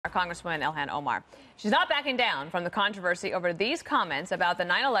Congresswoman Ilhan Omar. She's not backing down from the controversy over these comments about the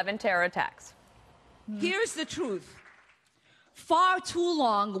 9/11 terror attacks. Here's the truth. Far too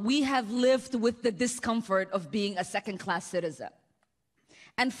long, we have lived with the discomfort of being a second-class citizen.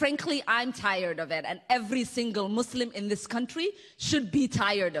 And frankly, I'm tired of it, and every single Muslim in this country should be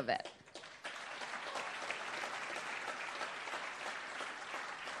tired of it.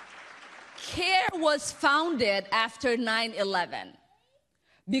 CARE was founded after 9/11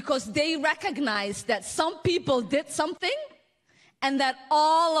 because they recognized that some people did something and that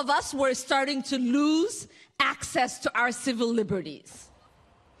all of us were starting to lose access to our civil liberties.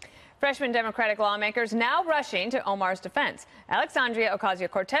 Freshman Democratic lawmakers now rushing to Omar's defense. Alexandria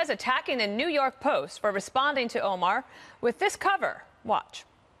Ocasio-Cortez attacking the New York Post for responding to Omar with this cover. Watch.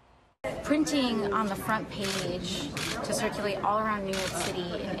 Printing on the front page to circulate all around New York City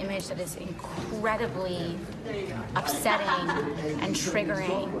an image that is incredibly upsetting and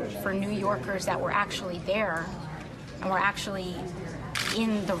triggering for New Yorkers that were actually there and were actually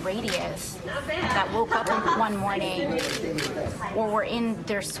in the radius, that woke up one morning or were in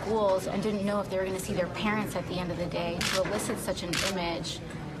their schools and didn't know if they were going to see their parents at the end of the day. To elicit such an image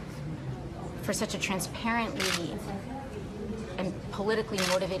for such a transparently and politically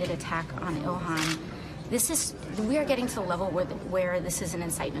motivated attack on Ilhan, we are getting to the level where this is an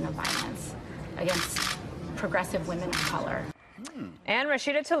incitement of violence against progressive women of color. And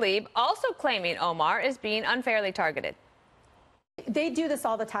Rashida Tlaib also claiming Omar is being unfairly targeted. They do this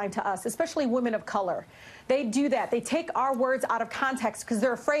all the time to us, especially women of color. They do that. They take our words out of context because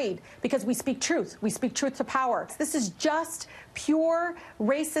they're afraid, because we speak truth. We speak truth to power. This is just pure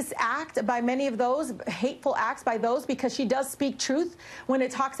racist act by many of those, hateful acts by those, because she does speak truth when it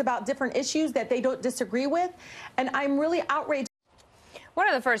talks about different issues that they don't disagree with. And I'm really outraged. One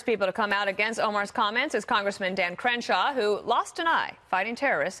of the first people to come out against Omar's comments is Congressman Dan Crenshaw, who lost an eye fighting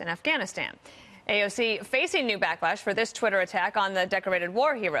terrorists in Afghanistan. AOC facing new backlash for this Twitter attack on the decorated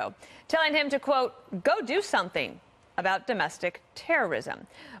war hero, telling him to, quote, go do something about domestic terrorism.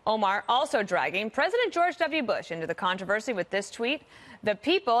 Omar also dragging President George W. Bush into the controversy with this tweet. The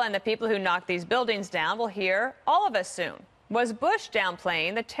people and the people who knocked these buildings down will hear all of us soon. Was Bush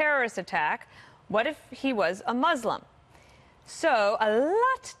downplaying the terrorist attack? What if he was a Muslim? So a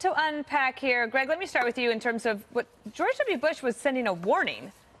lot to unpack here. Greg, let me start with you in terms of what George W. Bush was sending a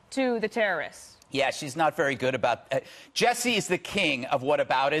warning to the terrorists. Yeah, she's not very good about Jesse is the king of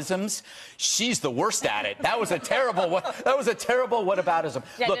whataboutisms. She's the worst at it. That was a terrible whataboutism.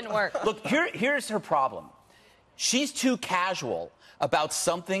 Yeah, it didn't work. Look, here's her problem. She's too casual about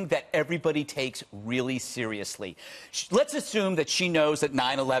something that everybody takes really seriously. Let's assume that she knows that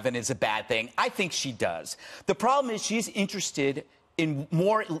 9/11 is a bad thing. I think she does. The problem is she's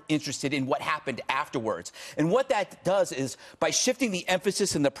more interested in what happened afterwards. And what that does is, by shifting the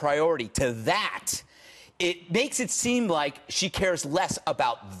emphasis and the priority to that, it makes it seem like she cares less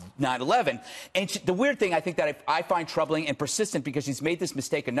about 9/11. And the weird thing I think that I find troubling and persistent, because she's made this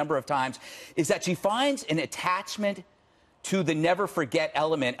mistake a number of times, is that she finds an attachment to the never forget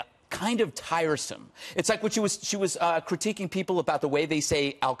element kind of tiresome. It's like when she was critiquing people about the way they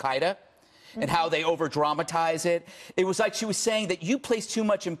say Al-Qaeda and how they over-dramatize it. It was like she was saying that you place too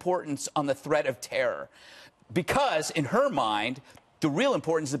much importance on the threat of terror, because in her mind, the real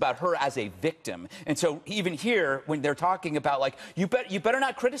importance is about her as a victim. And so even here, when they're talking about, like, you better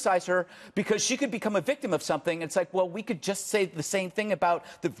not criticize her because she could become a victim of something, it's like, well, we could just say the same thing about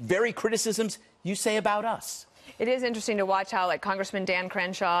the very criticisms you say about us. It is interesting to watch how, like, Congressman Dan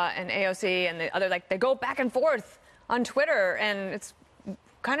Crenshaw and AOC and the other, like, they go back and forth on Twitter, and it's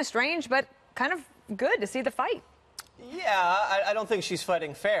kind of strange, but kind of good to see the fight. Yeah, I don't think she's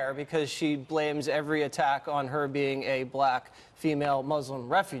fighting fair, because she blames every attack on her being a black female Muslim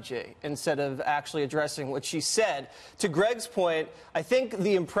refugee instead of actually addressing what she said. To Greg's point, I think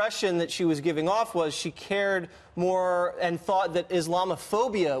the impression that she was giving off was she cared more and thought that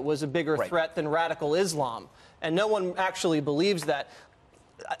Islamophobia was a bigger threat than radical Islam. And no one actually believes that.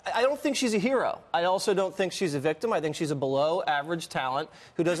 I don't think she's a hero. I also don't think she's a victim. I think she's a below-average talent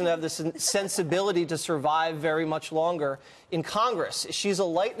who doesn't have the sensibility to survive very much longer in Congress. She's a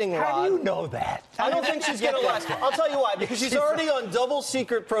lightning rod. How do you know that? I don't think she's going to last. I'll tell you why. Because she's already on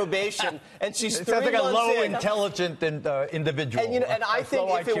double-secret probation, and she's 3 months in. Sounds like a low-intelligent individual. And, and I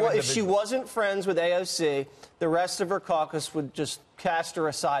think if she wasn't friends with AOC, the rest of her caucus would just cast her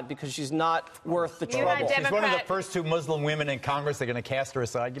aside, because she's not worth the trouble. She's one of the first 2 Muslim women in Congress. They're going to cast her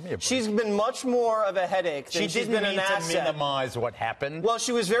aside. Give me a break. She's been much more of a headache than she's been an asset. She didn't need to minimize what happened. Well,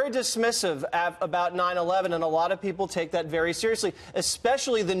 she was very dismissive about 9/11, and a lot of people take that very seriously,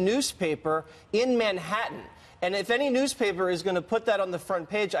 especially the newspaper in Manhattan. And if any newspaper is going to put that on the front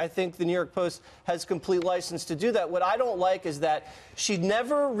page, I think the New York Post has complete license to do that. What I don't like is that she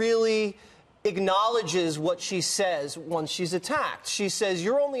never really acknowledges what she says once she's attacked. She says,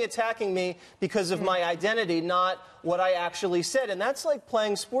 you're only attacking me because of my identity, not what I actually said. And that's like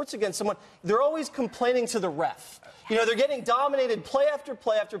playing sports against someone. They're always complaining to the ref. You know, they're getting dominated play after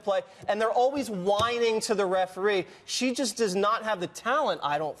play after play, and they're always whining to the referee. She just does not have the talent,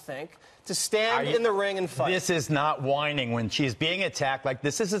 I don't think, to stand in the ring and fight. This is not whining when she's being attacked like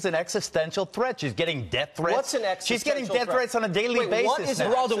this. This is an existential threat. She's getting death threats. What's an existential She's getting death threat? threats on a daily basis. What is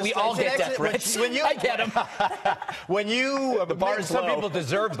Geraldo, we all get death threats. I get them. When you the bar is some low. people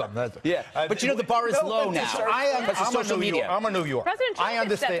deserve them. Yeah, but you know the bar is low now. I'm social media. I'm a New Yorker. President Trump I gets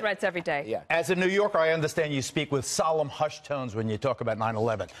understand. death threats every day. Yeah. As a New Yorker, I understand you speak with solemn hushed tones when you talk about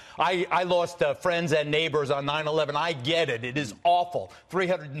 9/11. I lost friends and neighbors on 9/11. I get it. It is awful.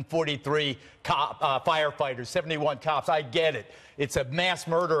 343 firefighters, 71 cops. I get it. It's a mass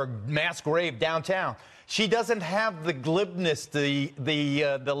murder, a mass grave downtown. She doesn't have the glibness,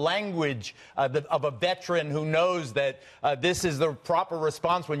 the language of a veteran who knows that this is the proper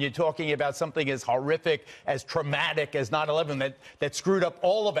response when you're talking about something as horrific, as traumatic as 9/11 that screwed up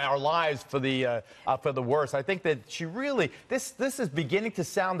all of our lives for the worse. I think that she really this is beginning to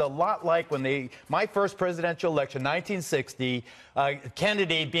sound a lot like when my first presidential election, 1960,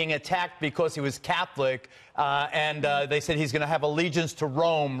 Kennedy being attacked because he was Catholic. And they said he's going to have allegiance to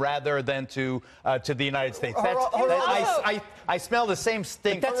Rome rather than to the United States. I smell the same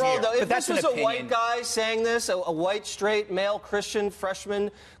stink. But if this was an a white guy saying this, a white, straight, male, Christian,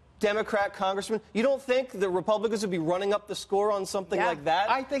 freshman, Democrat congressman, you don't think the Republicans would be running up the score on something like that?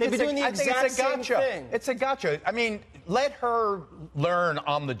 I think they'd be doing the exact same thing. It's a gotcha. I mean, let her learn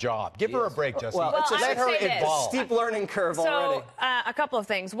on the job. Give her a break, Jesse. Well, let her evolve. Steep learning curve already. So, a couple of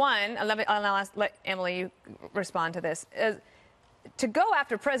things. One, I'll let Emily, you respond to this. To go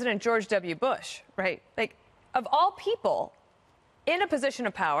after President George W. Bush, right? Like, of all people in a position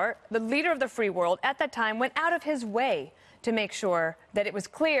of power, the leader of the free world at that time went out of his way to make sure that it was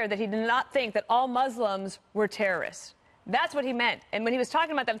clear that he did not think that all Muslims were terrorists. That's what he meant. And when he was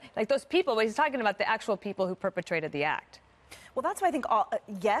talking about them, like those people, he's talking about the actual people who perpetrated the act. Well, that's why I think,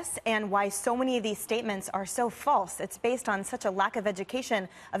 yes, and why so many of these statements are so false. It's based on such a lack of education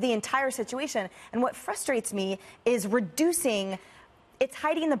of the entire situation. And what frustrates me is reducing. It's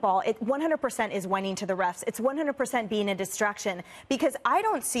hiding the ball. It 100% is whining to the refs. It's 100% being a distraction, because I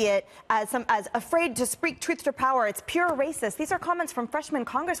don't see it as afraid to speak truth to power. It's pure racist. These are comments from freshman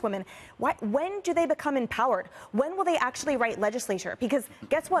congresswomen. When do they become empowered? When will they actually write legislature? Because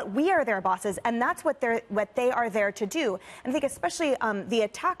guess what? We are their bosses, and that's what they are there to do. And I think especially the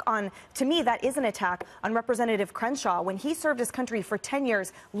attack to me, that is an attack on Representative Crenshaw when he served his country for 10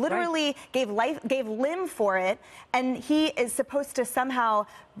 years, literally gave limb for it, and he is supposed to somehow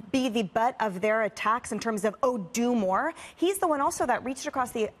be the butt of their attacks in terms of, oh, do more. He's the one also that reached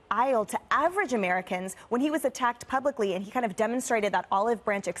across the aisle to average Americans when he was attacked publicly, and he kind of demonstrated that olive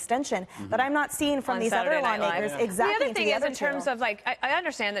branch extension that I'm not seeing from these other lawmakers. Exactly. The other thing is, in terms of, like, I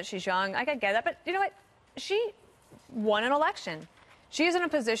understand that she's young. I get that. But you know what? She won an election. She is in a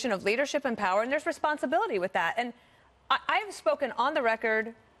position of leadership and power, and there's responsibility with that. And I have spoken on the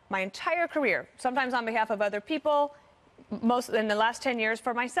record my entire career, sometimes on behalf of other people, most in the last 10 years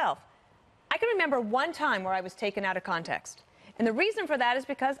for myself. I can remember one time where I was taken out of context. And the reason for that is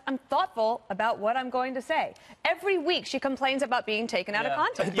because I'm thoughtful about what I'm going to say. Every week she complains about being taken out of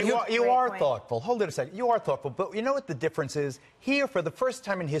context. You are thoughtful. Hold it a second. You are thoughtful. But you know what the difference is? Here, for the first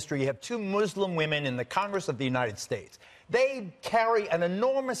time in history, you have two Muslim women in the Congress of the United States. They carry an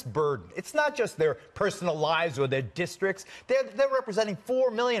enormous burden. It's not just their personal lives or their districts. They're representing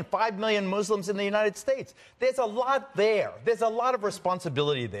 4 million, 5 million Muslims in the United States. There's a lot there. There's a lot of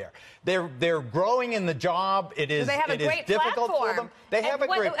responsibility there. They're growing in the job. It is difficult for them. They have a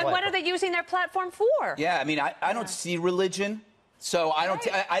great platform. And what are they using their platform for? Yeah, I mean, I don't see religion, so I don't.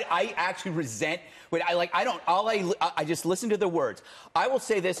 I actually resent. I just listen to the words. I will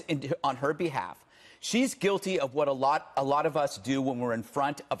say this on her behalf. She's guilty of what a lot of us do when we're in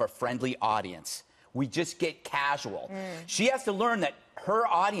front of a friendly audience. We just get casual. She has to learn that her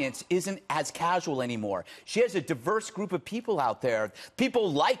audience isn't as casual anymore. She has a diverse group of people out there.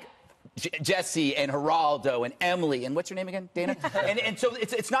 People like Jesse and Geraldo and Emily and what's your name again, Dana? and so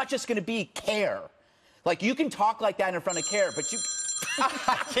it's not just going to be Care. Like, you can talk like that in front of Care, but you.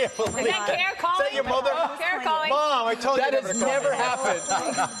 I can't believe Is that Care calling? Is that your mother? Care calling. Mom, I told you that has never happened.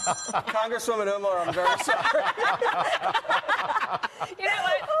 Congresswoman Omar, I'm very sorry. You know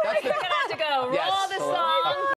what? We're going to have to go. Roll the song.